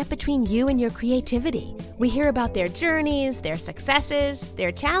that can get between you and your creativity. We hear about their journeys, their successes,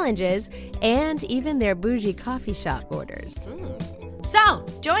 their challenges, and even their bougie coffee shop orders. So,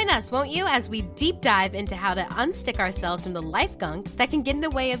 join us, won't you, as we deep dive into how to unstick ourselves from the life gunk that can get in the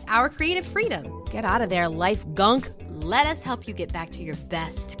way of our creative freedom. Get out of there, life gunk. Let us help you get back to your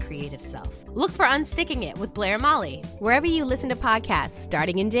best creative self. Look for Unsticking It with Blair and Molly, wherever you listen to podcasts,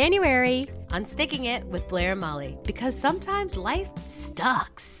 starting in January. Unsticking It with Blair and Molly, because sometimes life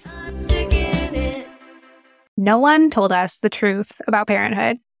sucks. Unsticking it. No one told us the truth about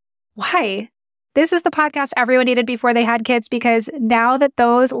parenthood. Why? This is the podcast everyone needed before they had kids, because now that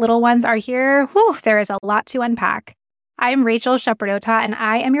those little ones are here, there is a lot to unpack. I'm Rachel Shepardota, and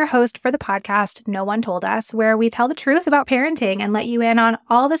I am your host for the podcast No One Told Us, where we tell the truth about parenting and let you in on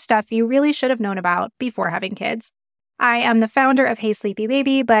all the stuff you really should have known about before having kids. I am the founder of Hey Sleepy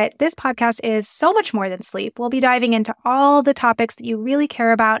Baby, but this podcast is so much more than sleep. We'll be diving into all the topics that you really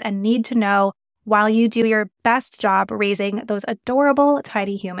care about and need to know while you do your best job raising those adorable,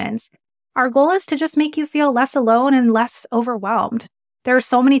 tiny humans. Our goal is to just make you feel less alone and less overwhelmed. There are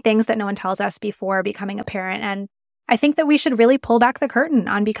so many things that no one tells us before becoming a parent, and I think that we should really pull back the curtain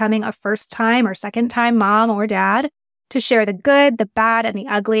on becoming a first-time or second-time mom or dad to share the good, the bad, and the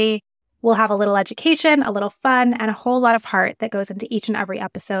ugly. We'll have a little education, a little fun, and a whole lot of heart that goes into each and every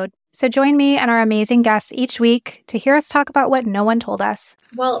episode. So join me and our amazing guests each week to hear us talk about what no one told us.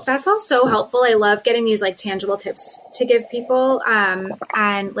 Well, that's all so helpful. I love getting these like tangible tips to give people.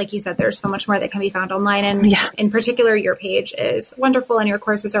 And like you said, there's so much more that can be found online. And in particular, your page is wonderful and your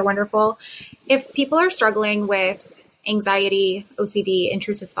courses are wonderful. If people are struggling with anxiety, OCD,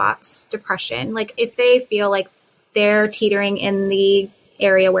 intrusive thoughts, depression, like if they feel like they're teetering in the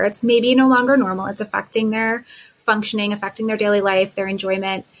area where it's maybe no longer normal, it's affecting their functioning, affecting their daily life, their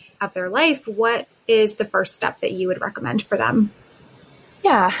enjoyment of their life, what is the first step that you would recommend for them?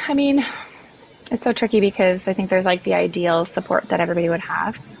 Yeah, I mean, it's so tricky because I think there's like the ideal support that everybody would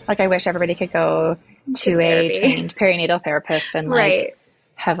have. Like I wish everybody could go to a trained perinatal therapist and like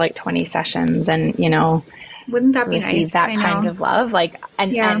have like 20 sessions and, you know, wouldn't that be receive nice? that kind of love. Like,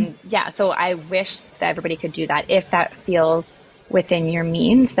 and yeah, so I wish that everybody could do that. If that feels within your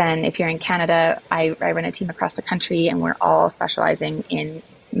means, then if you're in Canada, I run a team across the country and we're all specializing in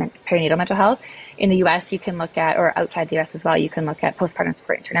perinatal mental health. In the US, you can look at, or outside the US as well, you can look at Postpartum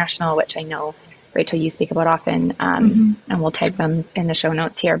Support International, which I know, Rachel, you speak about often, and we'll tag them in the show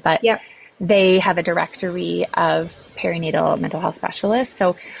notes here. But they have a directory of perinatal mental health specialists.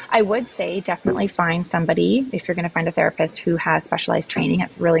 So I would say definitely find somebody, if you're going to find a therapist who has specialized training.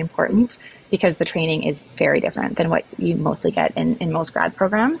 It's really important because the training is very different than what you mostly get in most grad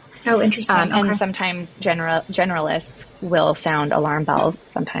programs. Oh, interesting. And sometimes generalists will sound alarm bells,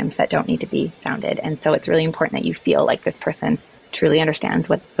 sometimes that don't need to be sounded. And so it's really important that you feel like this person truly understands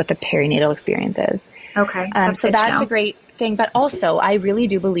what the perinatal experience is. Okay. So that's a great thing. But also, I really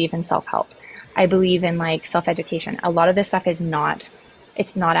do believe in self-help. I believe in like self-education. A lot of this stuff it's not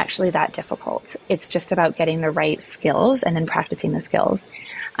actually that difficult. It's just about getting the right skills and then practicing the skills.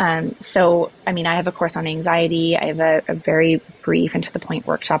 So, I mean, I have a course on anxiety. I have a very brief and to the point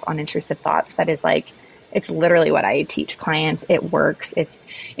workshop on intrusive thoughts that is like, it's literally what I teach clients. It works. It's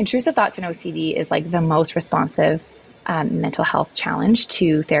intrusive thoughts and OCD is like the most responsive mental health challenge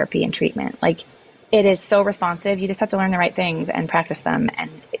to therapy and treatment. Like it is so responsive. You just have to learn the right things and practice them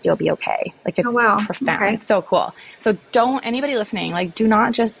and you'll be okay. Like it's profound. Okay. It's so cool. So anybody listening, like do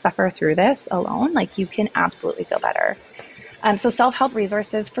not just suffer through this alone. Like you can absolutely feel better. So self-help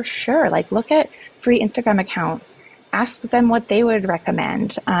resources for sure. Like look at free Instagram accounts, ask them what they would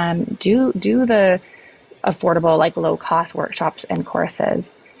recommend. Do the affordable, like low cost workshops and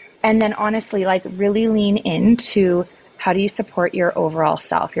courses. And then honestly, like really lean into how do you support your overall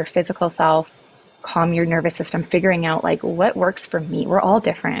self, your physical self, calm your nervous system, figuring out like what works for me. We're all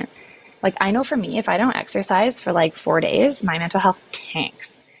different. Like I know for me, if I don't exercise for like 4 days, my mental health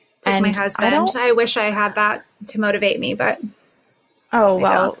tanks. It's like my husband. I wish I had that to motivate me, but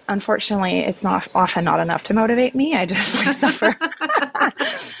unfortunately, it's not enough to motivate me. I just like suffer.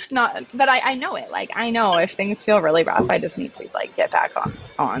 But I know it. Like I know if things feel really rough, I just need to like get back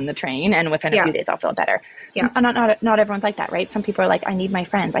on the train, and within a few days, I'll feel better. Yeah, not everyone's like that, right? Some people are like, I need my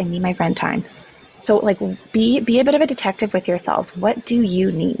friends. I need my friend time. So like be a bit of a detective with yourselves. What do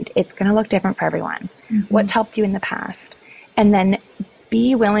you need? It's going to look different for everyone. What's helped you in the past? And then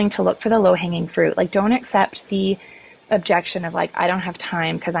be willing to look for the low-hanging fruit. Like don't accept the objection of like, I don't have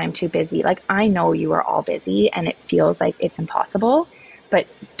time because I'm too busy. Like I know you are all busy and it feels like it's impossible, but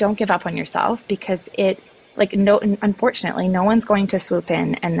don't give up on yourself because unfortunately, no one's going to swoop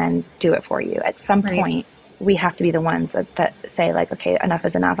in and then do it for you. At some point, we have to be the ones that say like, okay, enough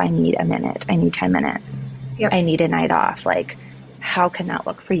is enough. I need a minute. I need 10 minutes. Yep. I need a night off. Like, how can that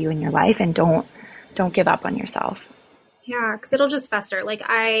look for you in your life? And don't give up on yourself. Yeah. Cause it'll just fester. Like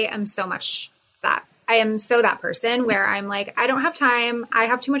I am so that person where I'm like, I don't have time. I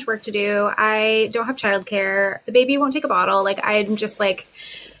have too much work to do. I don't have childcare. The baby won't take a bottle. Like I'm just like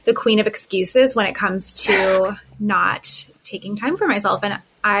the queen of excuses when it comes to not taking time for myself. And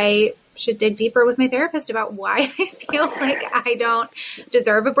I should dig deeper with my therapist about why I feel like I don't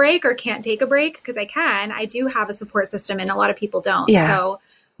deserve a break or can't take a break because I can. I do have a support system and a lot of people don't. Yeah. So,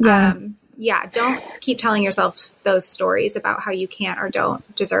 don't keep telling yourself those stories about how you can't or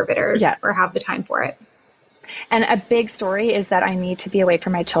don't deserve it or have the time for it. And a big story is that I need to be away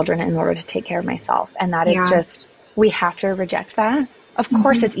from my children in order to take care of myself. And that is just, we have to reject that. Of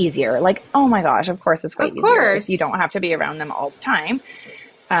course it's easier. Like, oh my gosh, of course it's way easier if you don't have to be around them all the time.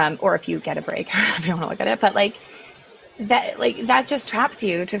 Or if you get a break, if you want to look at it, but that just traps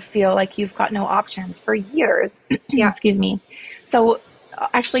you to feel like you've got no options for years. Excuse me. So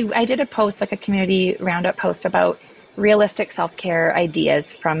actually I did a post, like a community roundup post about realistic self-care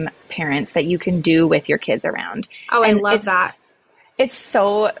ideas from parents that you can do with your kids around. Oh, I love that. It's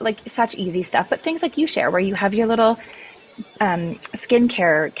so like such easy stuff, but things like you share where you have your little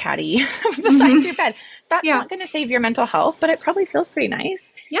skincare caddy beside your bed. That's not going to save your mental health, but it probably feels pretty nice.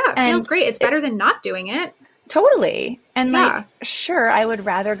 Yeah, it feels great. It's better than not doing it. Totally. And like, sure, I would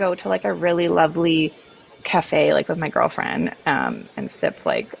rather go to like a really lovely cafe, like with my girlfriend, and sip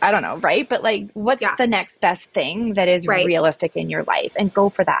like, I don't know, right? But like, what's the next best thing that is realistic in your life? And go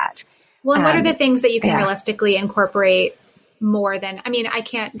for that. Well, and what are the things that you can yeah. realistically incorporate more than, I mean, I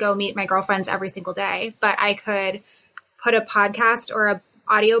can't go meet my girlfriends every single day, but I could put a podcast or a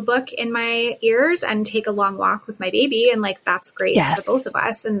audiobook in my ears and take a long walk with my baby. And like, that's great Yes. for both of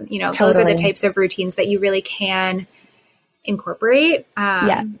us. And, you know, Totally. those are the types of routines that you really can incorporate.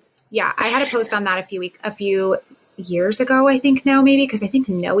 Yeah. I had a post on that a few years ago, I think now maybe, because I think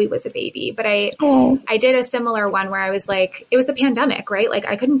Noe was a baby, but I did a similar one where I was like, it was the pandemic, right? Like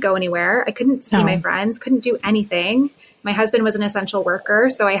I couldn't go anywhere. I couldn't see my friends, couldn't do anything. My husband was an essential worker,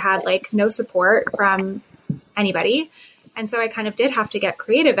 so I had like no support from anybody. And so I kind of did have to get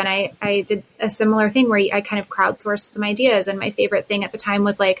creative. And I did a similar thing where I kind of crowdsourced some ideas. And my favorite thing at the time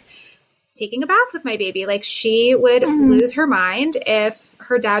was like taking a bath with my baby. Like she would lose her mind if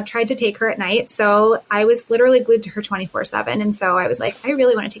her dad tried to take her at night. So I was literally glued to her 24/7. And so I was like, I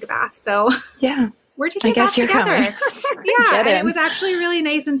really want to take a bath. So yeah, we're taking a bath together. Yeah. And it was actually really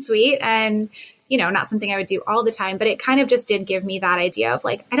nice and sweet. And, you know, not something I would do all the time, but it kind of just did give me that idea of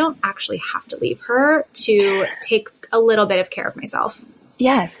like, I don't actually have to leave her to take a little bit of care of myself.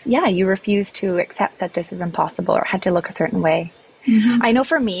 Yes. Yeah. You refuse to accept that this is impossible or had to look a certain way. I know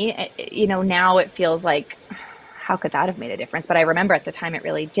for me, you know, now it feels like, how could that have made a difference? But I remember at the time it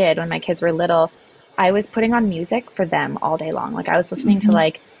really did. When my kids were little, I was putting on music for them all day long. Like I was listening to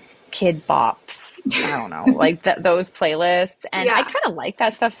like Kid Bop, I don't know, like those playlists. And I kind of like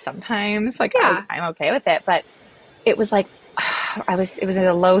that stuff sometimes. Like I'm okay with it. But it was like, it was in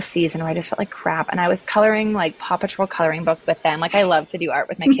a low season where I just felt like crap. And I was coloring like Paw Patrol coloring books with them. Like I love to do art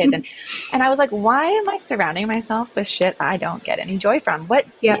with my kids. And I was like, why am I surrounding myself with shit I don't get any joy from? What?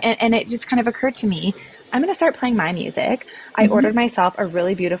 Yeah. And it just kind of occurred to me, I'm going to start playing my music. I ordered myself a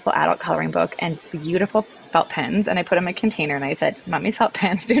really beautiful adult coloring book and beautiful felt pens. And I put them in a container and I said, Mommy's felt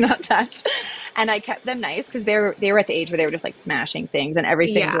pens, do not touch. And I kept them nice because they were at the age where they were just like smashing things and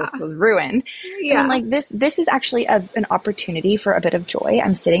everything was ruined. Yeah. And I'm like, this is actually an opportunity for a bit of joy.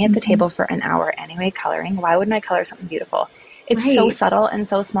 I'm sitting at the table for an hour anyway, coloring. Why wouldn't I color something beautiful? It's so subtle and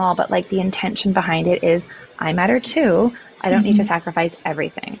so small, but like the intention behind it is I matter too. I don't need to sacrifice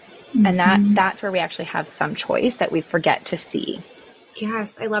everything. And that's where we actually have some choice that we forget to see.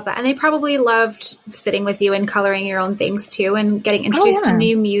 Yes, I love that. And they probably loved sitting with you and coloring your own things too and getting introduced to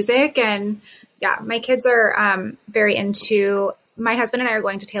new music. And yeah, my kids are very into, my husband and I are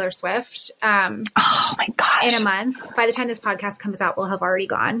going to Taylor Swift oh my gosh, in a month. By the time this podcast comes out, we'll have already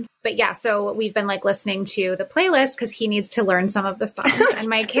gone. But yeah, so we've been like listening to the playlist because he needs to learn some of the songs. And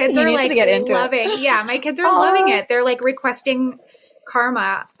my kids are like loving Yeah, my kids are loving it. They're like requesting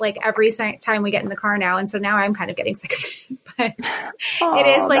Karma like every time we get in the car now. And so now I'm kind of getting sick of it. But it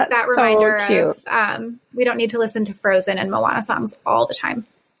is like that reminder of we don't need to listen to Frozen and Moana songs all the time.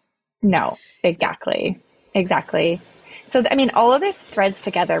 No, exactly. So, I mean, all of this threads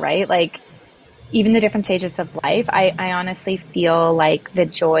together, right? Like even the different stages of life, I honestly feel like the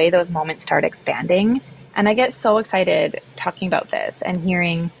joy, those moments start expanding. And I get so excited talking about this and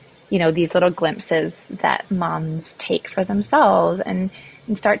hearing, you know, these little glimpses that moms take for themselves and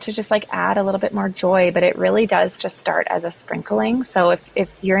start to just like add a little bit more joy. But it really does just start as a sprinkling. So if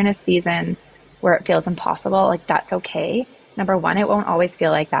you're in a season where it feels impossible, like that's okay. Number one, it won't always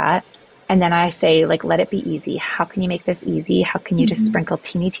feel like that. And then I say, like, let it be easy. How can you make this easy? How can you just sprinkle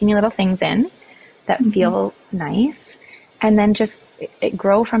teeny little things in that feel nice? And then just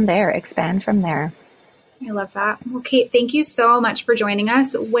grow from there, expand from there. I love that. Well, Kate, thank you so much for joining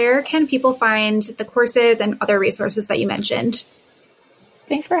us. Where can people find the courses and other resources that you mentioned?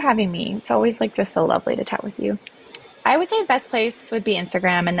 Thanks for having me. It's always like just so lovely to chat with you. I would say the best place would be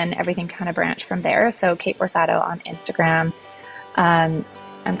Instagram, and then everything kind of branched from there. So Kate Borsato on Instagram.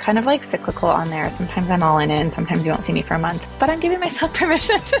 I'm kind of like cyclical on there. Sometimes I'm all in it and sometimes you won't see me for a month, but I'm giving myself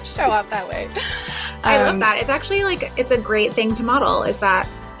permission to show up that way. I love that. It's actually like, it's a great thing to model, is that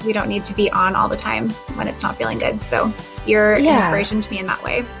we don't need to be on all the time when it's not feeling good. So you're an inspiration to me in that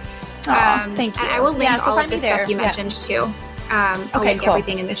way. Thank you. And I will link all of the stuff you mentioned too. I'll link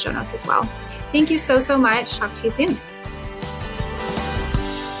everything in the show notes as well. Thank you so much. Talk to you soon.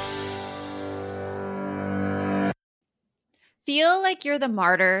 Feel like you're the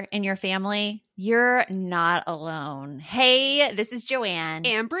martyr in your family? You're not alone. Hey, this is Joanne.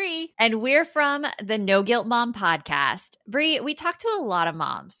 And Bree. And we're from the No Guilt Mom podcast. Bree, we talk to a lot of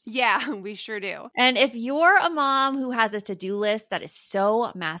moms. Yeah, we sure do. And if you're a mom who has a to-do list that is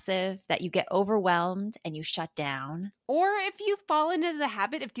so massive that you get overwhelmed and you shut down, or if you fall into the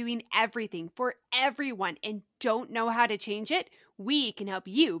habit of doing everything for everyone and don't know how to change it, we can help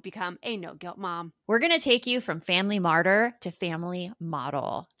you become a no-guilt mom. We're going to take you from family martyr to family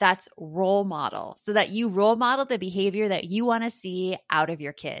model. That's role model, so that you role model the behavior that you want to see out of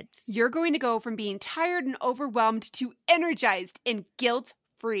your kids. You're going to go from being tired and overwhelmed to energized and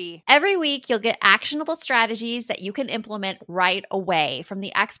guilt-free. Every week, you'll get actionable strategies that you can implement right away from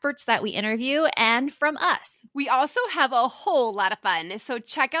the experts that we interview and from us. We also have a whole lot of fun, so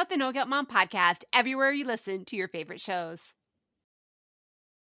check out the No Guilt Mom podcast everywhere you listen to your favorite shows.